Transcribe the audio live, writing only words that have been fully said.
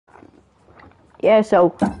Yeah,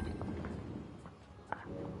 so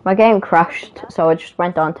my game crashed, so I just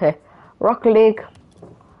went on to Rocket League.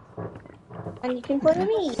 And you can play with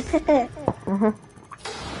me.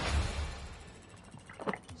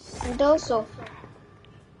 And also,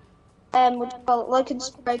 what do you call it? Like and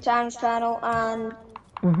subscribe to Aaron's channel, and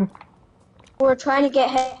we're trying to get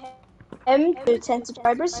him to 10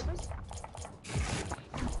 subscribers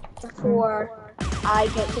before I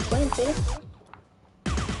get to 20.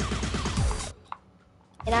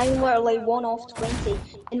 And I'm literally 1 off 20.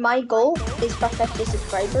 And my goal is for 50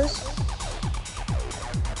 subscribers.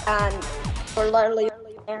 And we're literally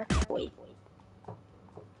there. Wait.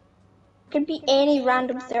 Could be any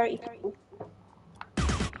random 30 people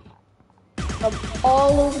from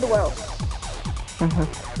all over the world.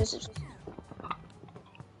 This is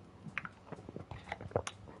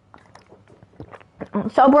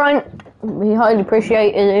So Brian, we highly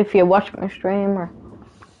appreciate it if you watch my stream or.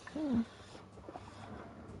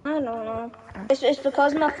 I don't know. It's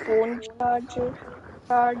because my phone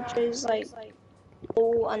charges like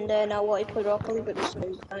low, and then I want to play Rocket League at the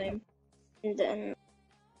same time, and then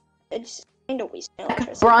it's kind of wasting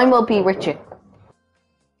electricity. Brian will be with you.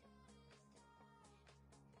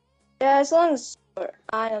 Yeah, as long as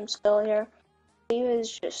I am still here. He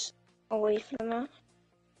was just away from me.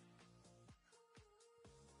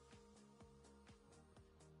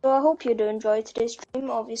 So I hope you do enjoy today's stream.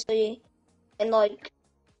 Obviously, in like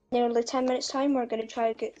nearly 10 minutes time, we're going to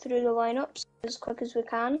try to get through the lineups as quick as we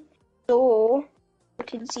can. So we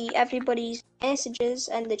can see everybody's messages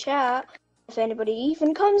and the chat. If anybody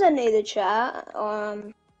even comes into the chat,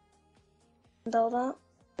 and all that.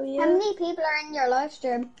 So, yeah. How many people are in your live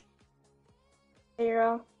stream?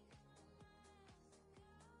 0.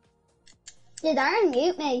 Did Aaron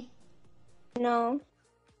mute me? No.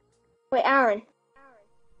 Wait, Aaron.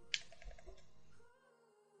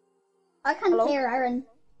 I can't Hello? hear Aaron.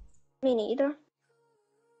 Me neither.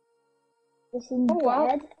 Is he wow.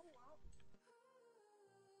 dead?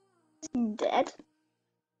 Is he dead?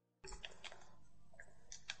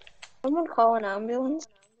 Someone call an ambulance?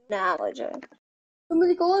 Nah, I'm joking.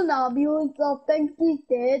 Somebody call an ambulance, I think he's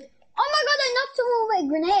dead. Oh my god, I knocked someone with a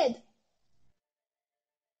grenade!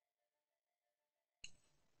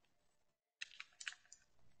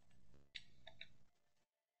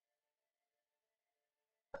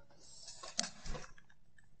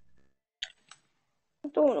 I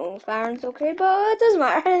don't know if Aaron's okay, but it doesn't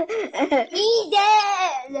matter. He's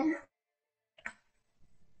dead!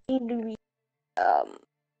 I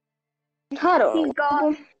don't know. He's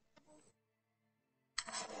gone.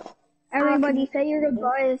 Everybody say your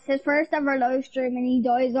goodbyes. His first ever live stream and he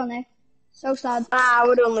dies on it. So sad. Ah,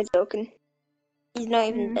 we're only joking. He's not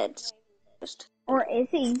even dead. Just... Or is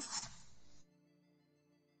he?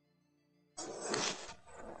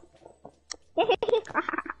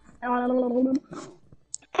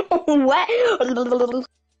 What?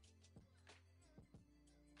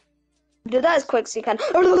 Do that as quick as you can.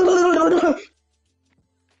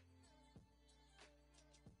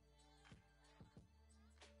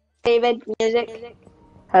 David, music.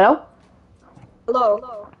 Hello?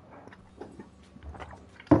 Hello.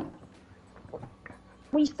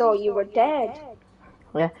 We thought you were dead.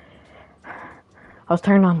 Yeah. I was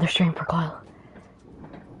turning on the stream for Kyle.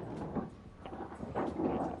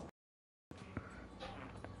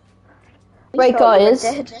 Right, guys,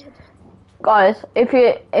 if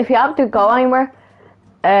you have to go anywhere,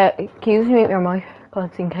 can you just mute your mic,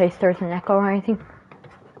 cause in case there's an echo or anything.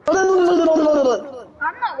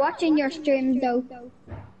 I'm not watching your stream though.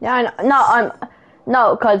 Yeah,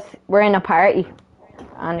 no, cause we're in a party,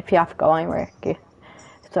 and if you have to go anywhere, okay.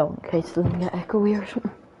 So in case it doesn't get echoey or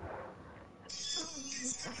something.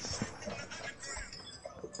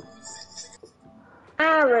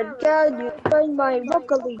 Aaron, can you join my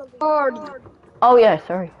Rocket League party? Oh yeah,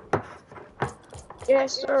 sorry.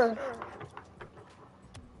 Yes, sir.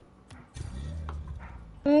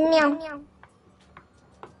 Meow.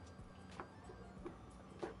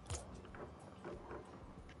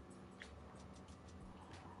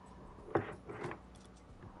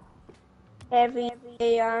 Heavy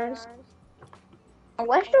ARs. I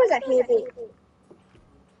wish there was a heavy.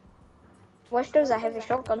 Wish there was a heavy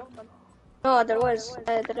shotgun. No, there is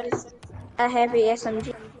a heavy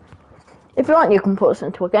SMG. If you want, you can put us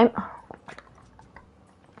into a game.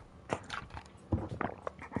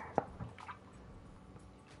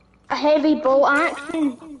 A heavy bolt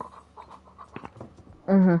action.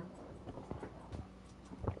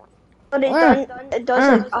 But it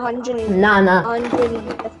does like 100. Nah.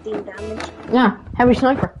 115 damage. Yeah, heavy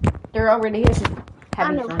sniper. There already is a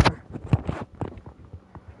heavy sniper.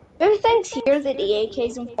 Who thinks here that the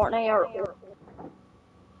AKs in Fortnite are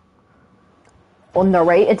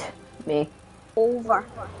Underrated. Me. Over.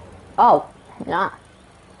 Oh, nah.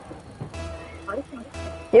 I think.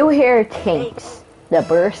 Who here thinks the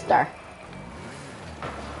Burster?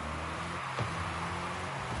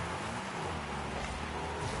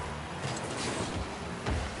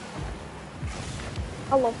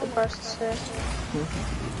 I love the bursts too.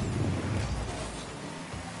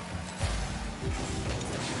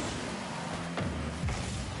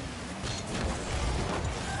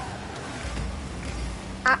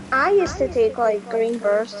 I used to take like green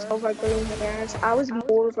bursts over green hairs. I was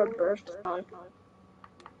more of a burst fan.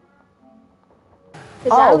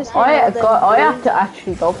 Because I was hitting all them I have blues. to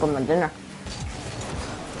actually go for my dinner.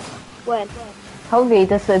 When? Hopefully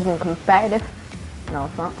this isn't competitive. No,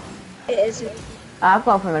 it's not. It isn't. I've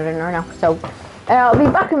gone for my dinner now, so I'll be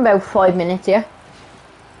back in about 5 minutes, yeah?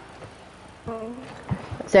 Oh,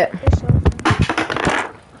 That's it.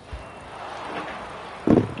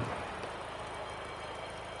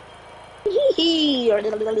 you're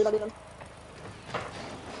so.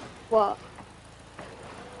 What?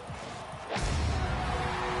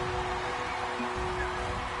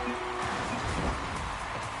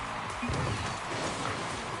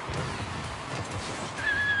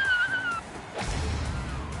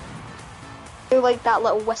 You like that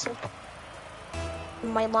little whistle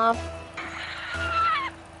in my laugh.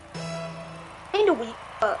 Kinda weak,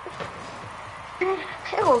 but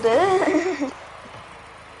it'll do it.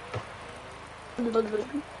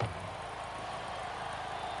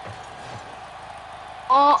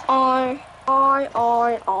 No.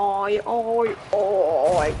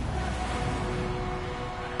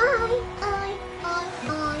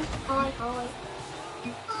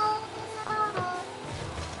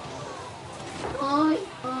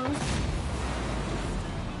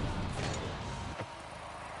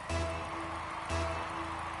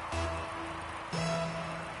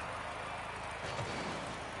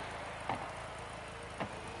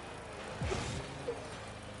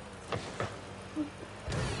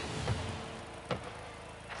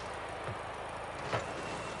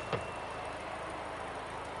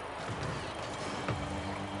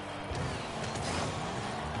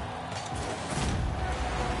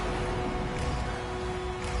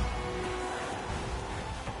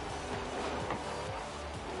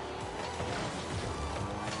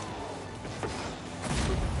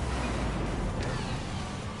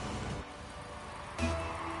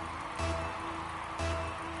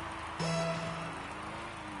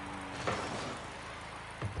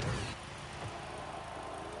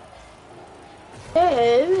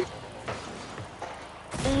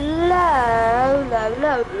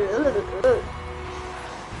 No.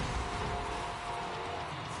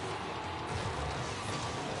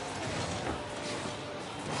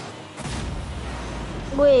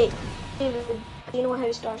 Wait, David, do you know how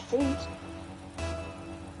to start streams?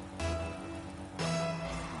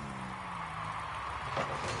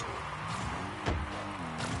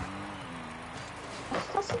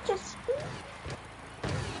 Does it just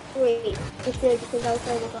wait? It should because I was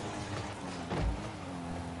trying to.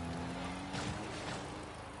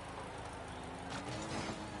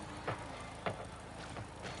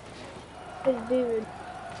 Dude,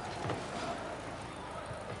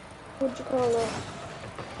 what'd you call it?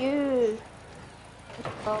 You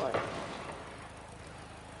call it?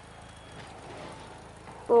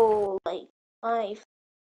 Oh, like live.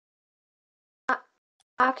 I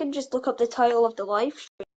I could just look up the title of the live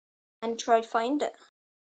stream and try to find it.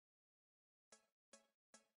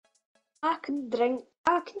 I can drink.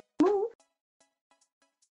 I can move.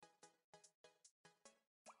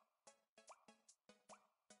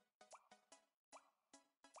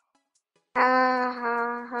 Ha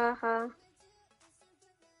ha ha ha.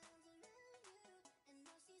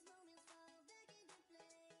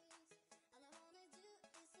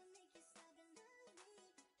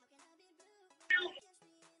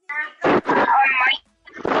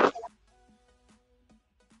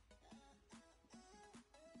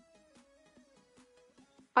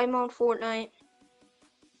 I'm on Fortnite.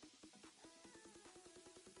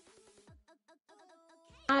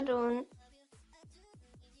 I don't.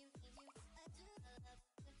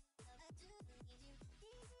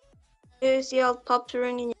 See, I'll pop to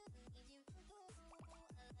ringing.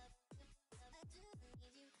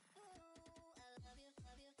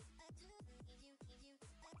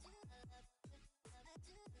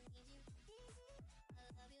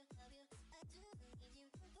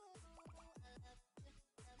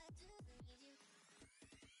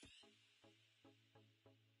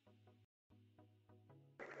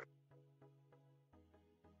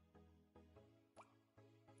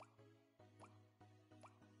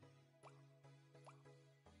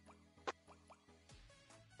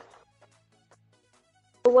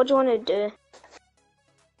 what do you want to do?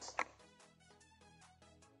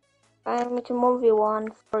 I'm making 1v1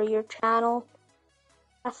 for your channel.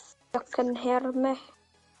 If you can hear me.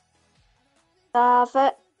 Have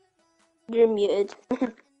it. You're muted.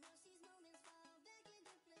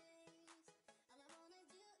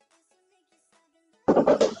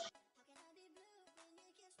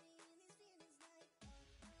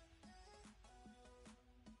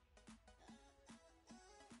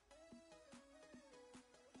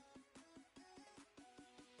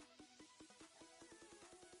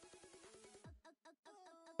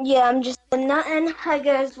 Yeah, I'm just doing that. And hi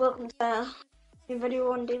guys, welcome to a new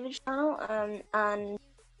video on David's channel. And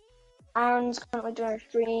Aaron's currently doing a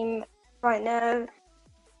stream right now.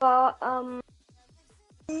 But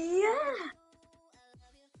yeah,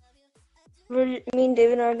 me and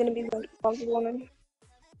David are gonna be one.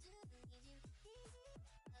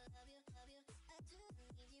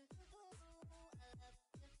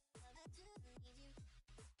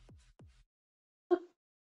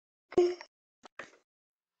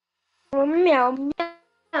 Meow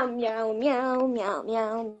meow meow meow meow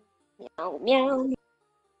meow meow meow.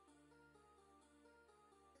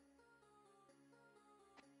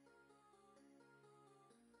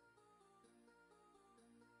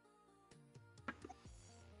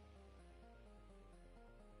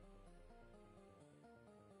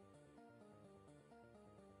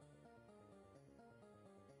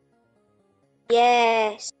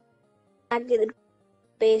 Yes, I get the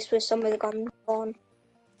base with some of the guns on.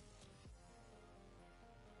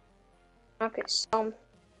 I get some.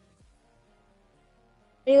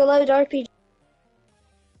 Are you allowed RPG?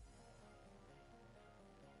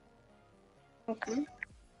 Okay.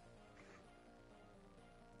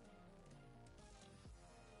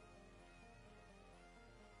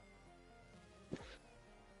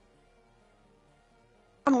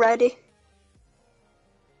 I'm ready.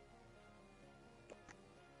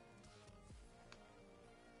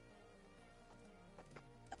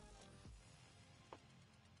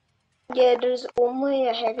 Yeah, there's only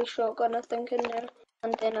a heavy shotgun I think in there,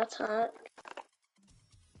 and then attack.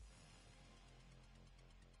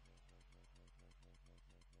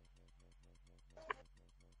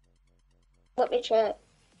 Let me check.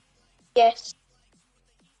 Yes.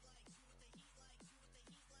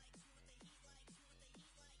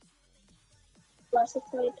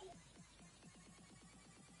 Classified.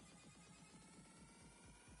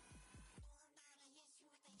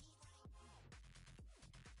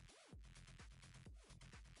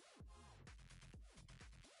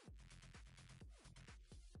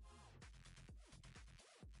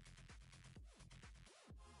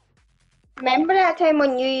 Remember that time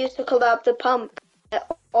when you used to collab the pump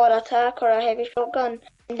or attack or a heavy shotgun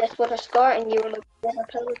and this was a scar and you were like, never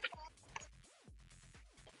killed?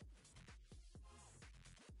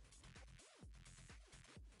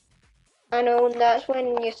 I know, and that's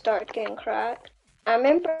when you started getting cracked. I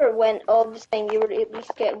remember when all the time you were at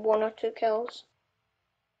least getting 1 or 2 kills.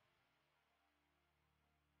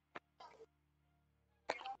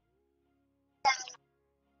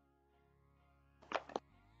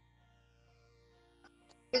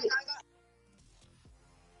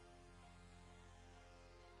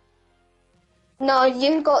 No,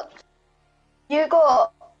 you got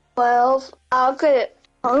 12. I'll get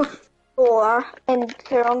 4 and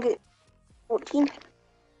Kieran get 14.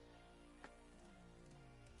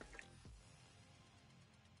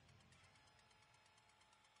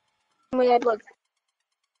 We had like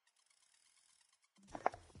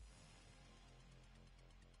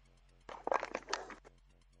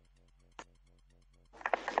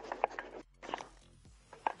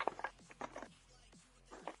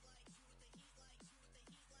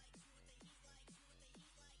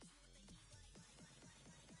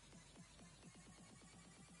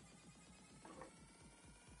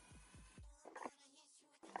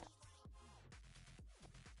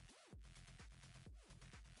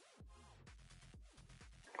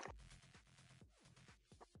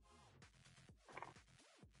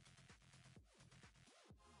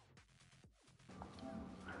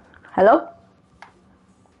Hello?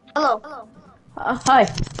 hello. Hi.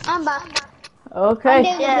 I'm back. Okay.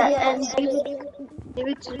 Yeah, and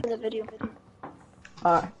David's doing the video.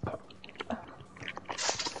 Alright.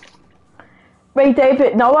 Right,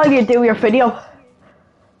 David, now while you do your video,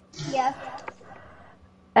 Yeah.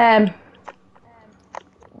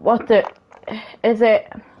 is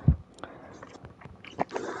it?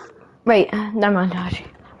 Right, never mind, actually.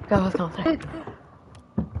 I forgot what I was gonna say.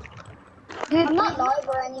 I'm not live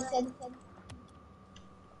or anything.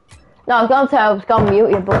 No, I was gonna say I was gonna mute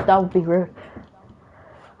you, but that would be rude.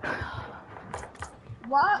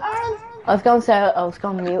 What, Aaron? I was gonna say I was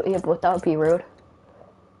gonna mute you, but that would be rude.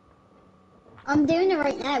 I'm doing it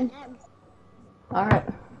right now. Alright.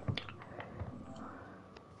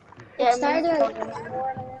 It started like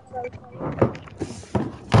 4 minutes ago.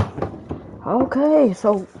 Okay,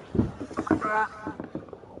 so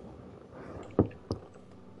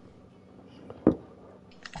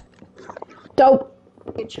dope.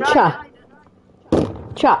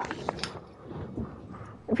 Chat.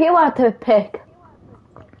 If you want to pick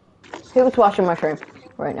who's watching my stream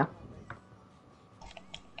right now.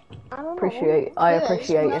 I don't know. Appreciate I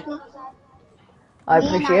appreciate you. I Me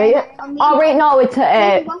and appreciate it. Aaron- Oh wait, no, it's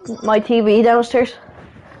my TV downstairs.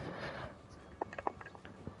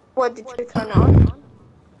 What did you turn on?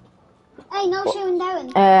 Hey, no shooting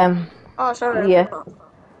down. Oh, sorry. Yeah.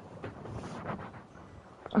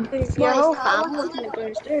 Is your whole family looking at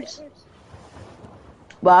downstairs?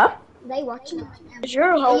 What? They watching it right now. Is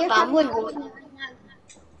your whole Your family watching looking? it right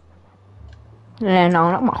now. Yeah,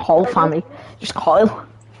 no, not my whole family. Just Kyle.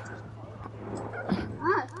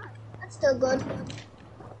 Ah, that's still good.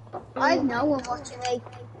 I have no one watching me.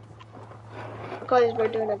 Because we're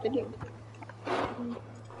doing a video.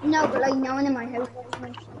 No, but like no one in my house watching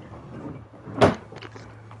me.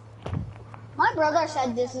 My brother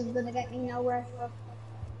said this is gonna get me nowhere, so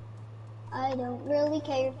I don't really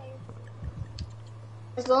care.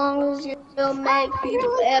 As long as you still make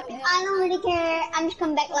people happy. I don't really care. I'm just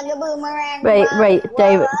coming back like a boomerang. Wait,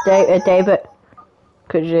 Whoa. David.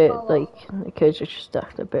 Could you just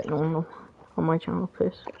act a bit normal on my channel,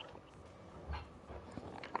 please?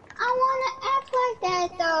 I wanna act like that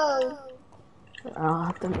though. I'll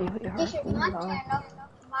have to mute you. This is my channel,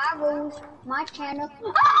 my rules, my channel.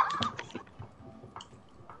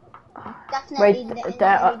 Definitely Wait,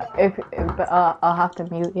 but I'll have to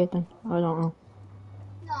mute you then. I don't know.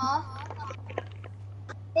 No.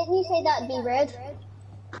 Didn't you say that'd be rude?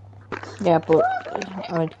 Yeah, but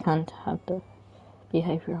I can't have the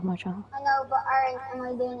behavior on my channel. I know, but am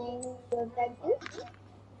I doing anything good?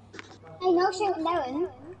 Hey, no shooting down.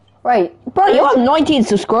 Right, bro, you have 19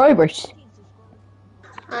 subscribers.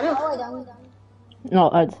 I know. No, I don't. No,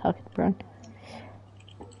 I was talking to Brian.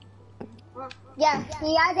 Yeah,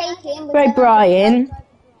 he has 18. But Right, then Brian.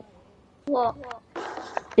 What?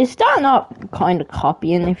 Is that not kind of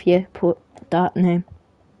copying if you put that name?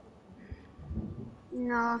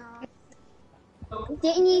 No.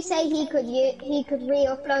 Didn't you say he could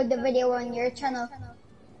re-upload the video on your channel?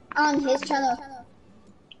 On his channel.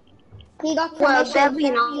 He got Well, permission.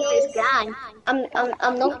 definitely not this gang. I'm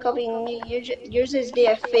not copying you. Yours is the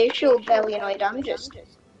official Bellionoid. I'm just.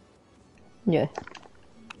 Yeah.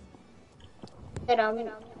 But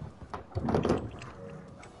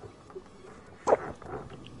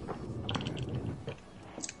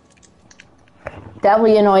Devil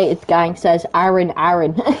United gang says Aaron.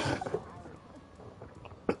 Aaron.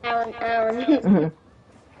 Mm-hmm.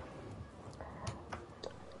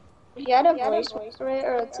 If you had a voice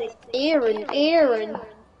operator, I'd say Aaron.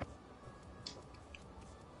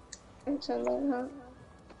 Something like that.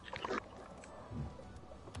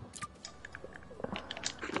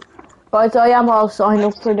 Guys, I am all signed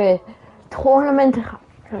up for the tournament,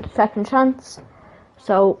 second chance.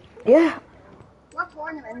 So, yeah, What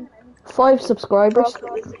tournament? 5 subscribers.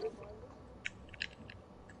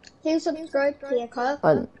 Who subscribed to your club?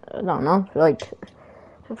 I don't know, like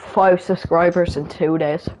 5 subscribers in 2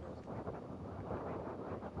 days.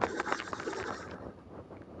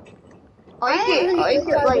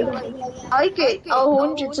 I get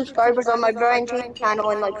 100 subscribers on my Brian G channel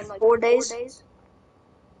in like 4 days.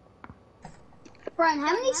 Brian,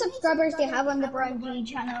 how many subscribers do you have on the Brian G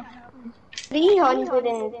channel?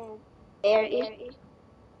 330.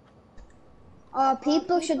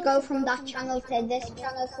 People should go from that channel to this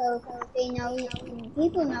channel so they know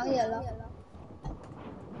people know you a lot.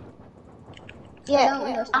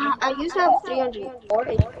 Yeah, I used to have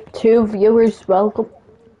 340. 2 viewers, welcome.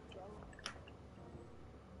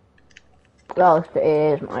 Well, it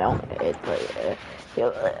is my own.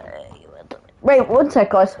 Wait, one sec,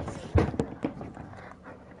 guys.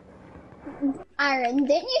 Aaron,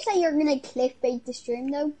 didn't you say you're gonna clickbait the stream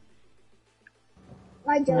though?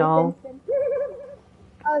 I joking. No.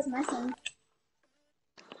 I was messing.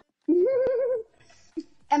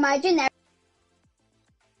 Imagine that.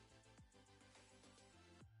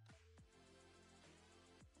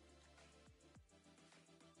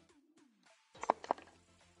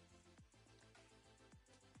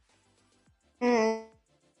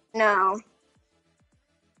 No.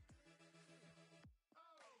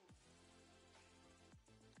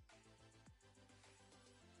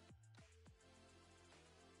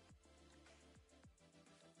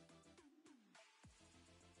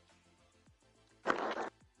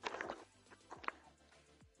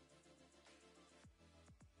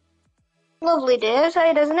 Lovely day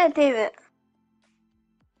outside, isn't it, David?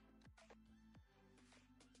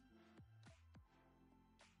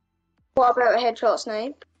 What about a headshot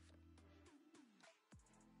snipe?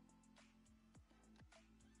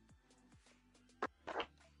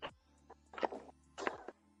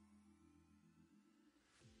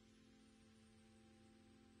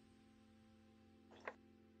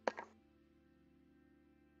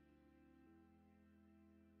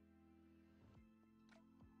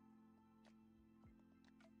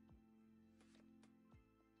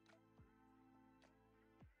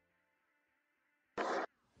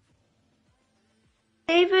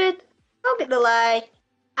 David, I'll get the lie.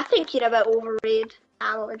 I think you're a bit overrated.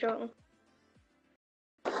 I'm only joking.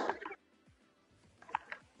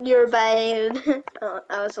 You're bad. Oh,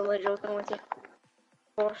 I was only joking with you.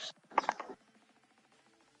 Of course.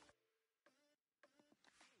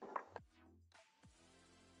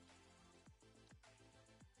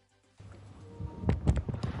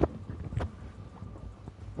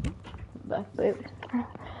 Back, baby.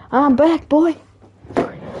 I'm back, boy.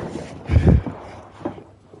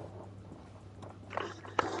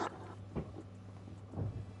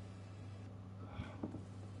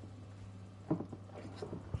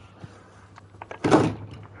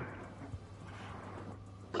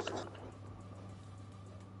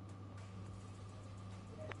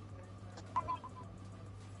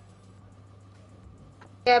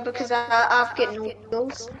 Yeah, because I've got no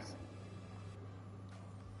wheels.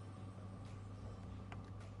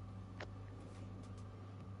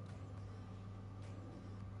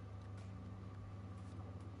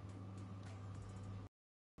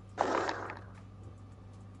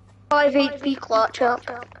 Five HP clutch up.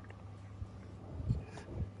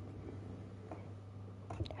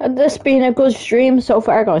 Has this been a good stream so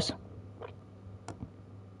far, guys?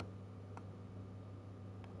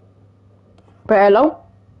 Hello?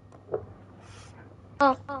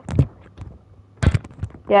 Oh.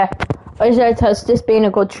 Yeah. I said, has this been a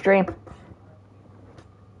good stream?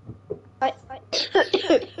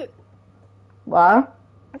 What?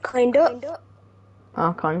 Kinda.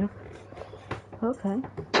 Oh, kind of.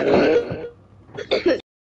 Okay.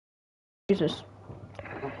 Jesus.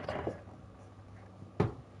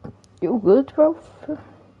 You good, bro?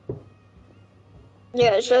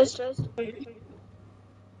 Yeah, it's just.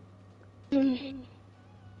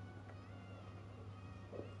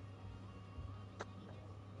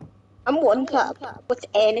 I'm one tap with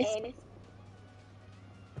anything.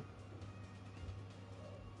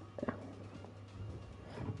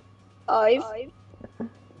 Five.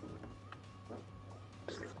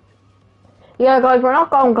 Yeah, guys, we're not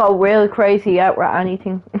going to go real crazy yet with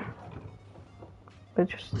anything. But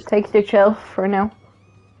just take the chill for now.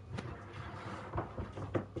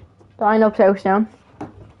 Line up, house down.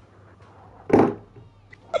 I'm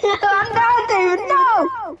not there,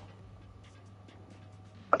 no!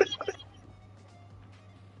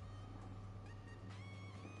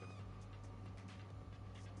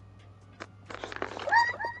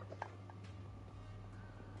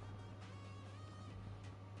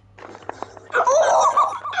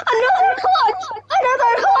 Oh, another clutch!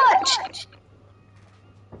 Another clutch!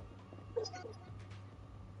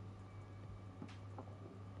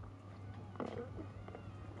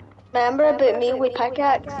 Remember about me with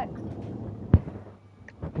pickaxe?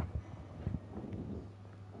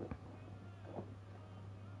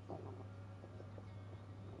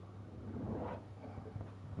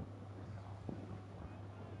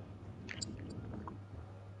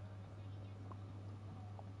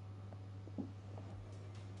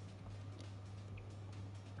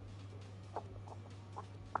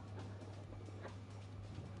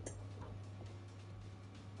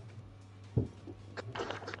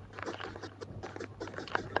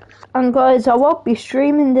 And guys, I won't be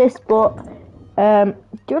streaming this, but the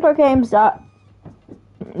other games that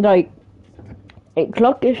like 8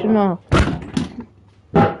 o'clock-ish and all.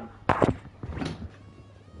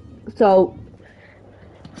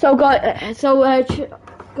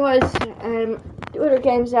 Guys, the other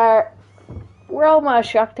games are Roma,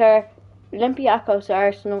 Shakhtar, Olympiacos,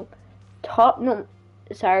 Arsenal, Tottenham,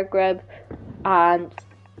 Zagreb, and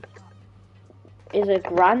is it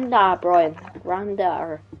Granda, Brian? Granda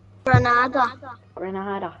or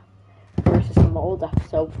Granada versus Molda.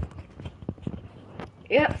 So,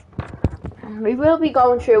 yeah, we will be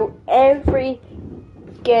going through every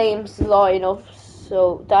game's lineup.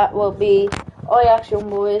 So that will be Ajax Young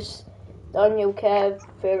Boys, Daniel Kev,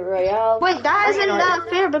 Villarreal. Wait, that isn't that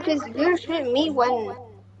fair because you're shooting me when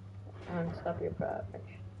And stop your practice.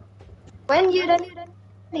 you didn't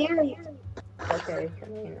hear me. Okay,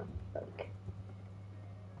 you know, like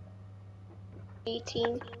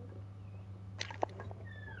 18.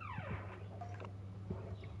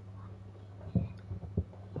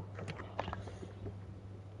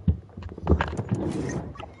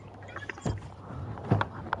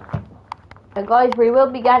 Guys, we will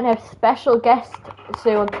be getting a special guest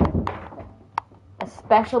soon. A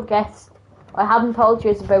special guest. I haven't told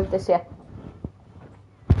you about this yet.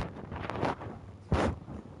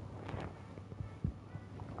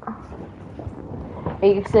 Are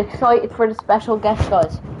you excited for the special guest,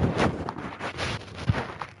 guys?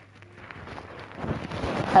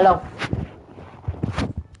 Hello.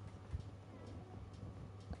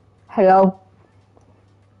 Hello.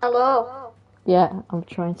 Hello. Yeah, I'm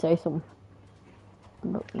trying to say something.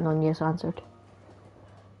 But none of you answered.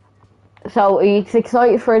 So, are you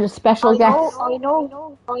excited for the special guest? I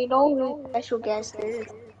know who the special guest is.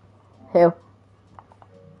 Who?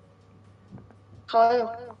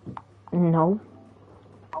 Kyle. No.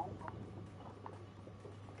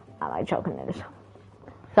 Am I joking at it?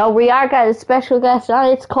 So we are getting a special guest,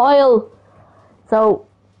 and it's Kyle. So,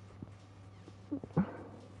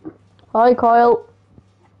 hi Kyle.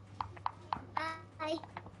 Hi.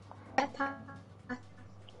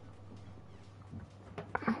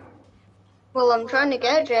 Well, I'm trying to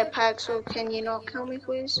get a jetpack, so can you not kill me,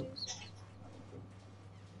 please?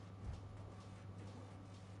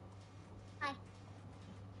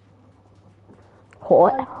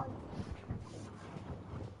 What?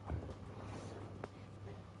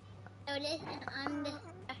 So this is on the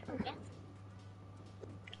special guest.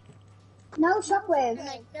 No shockwaves.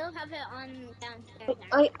 I still have it on downstairs.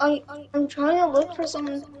 I'm trying to look for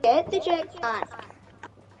someone to get the jetpack.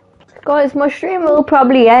 Guys, my stream will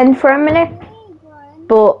probably end for a minute,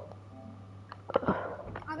 but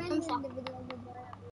I'm ending the video